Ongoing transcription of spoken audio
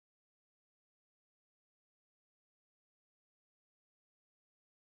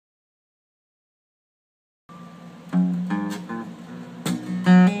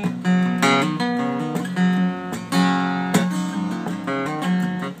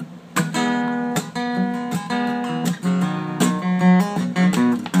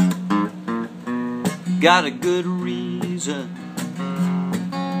got a good reason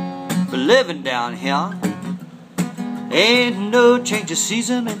for living down here. Ain't no change of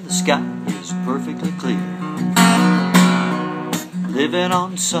season and the sky is perfectly clear. Living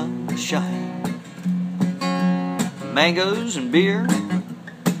on sunshine, mangoes and beer.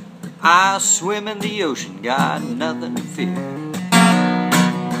 I swim in the ocean, got nothing to fear.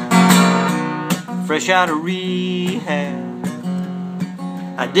 Fresh out of rehab,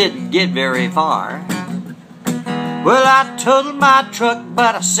 I didn't get very far. Well, I totaled my truck,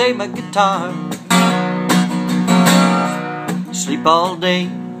 but I saved my guitar. Sleep all day,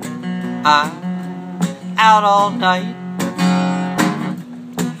 I'm out all night,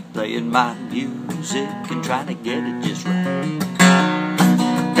 playing my music and trying to get it just right.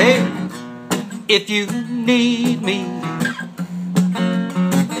 Hey, if you need me,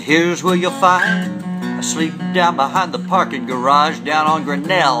 here's where you'll find. I sleep down behind the parking garage down on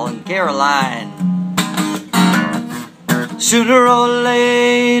Grinnell and Caroline. Sooner or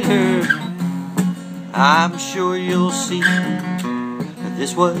later, I'm sure you'll see that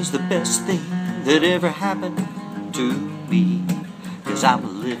this was the best thing that ever happened to me, 'cause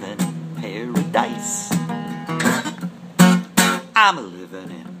I'm living in paradise. I'm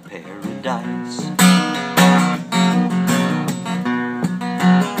living in paradise.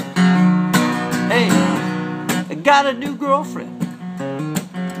 Hey, I got a new girlfriend.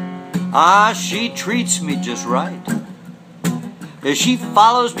 She treats me just right. She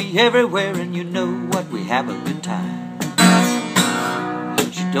follows me everywhere, and you know what, we have a good time.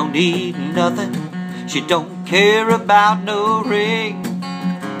 She don't need nothing, she don't care about no ring.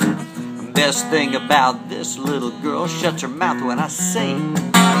 The best thing about this little girl, shuts her mouth when I sing.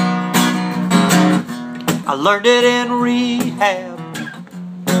 I learned it in rehab,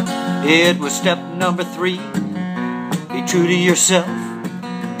 it was step number 3. Be true to yourself,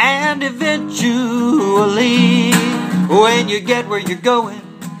 and eventually, when you get where you're going,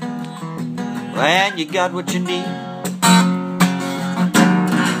 and you got what you need,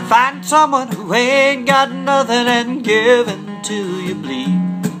 find someone who ain't got nothing and give until you bleed,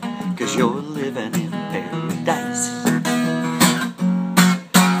 'cause you're living in paradise.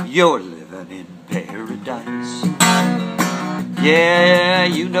 You're living in paradise. Yeah,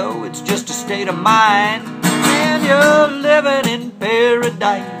 you know it's just a state of mind, and you're living in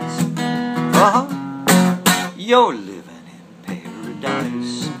paradise. You're living in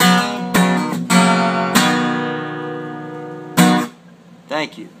paradise.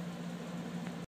 Thank you.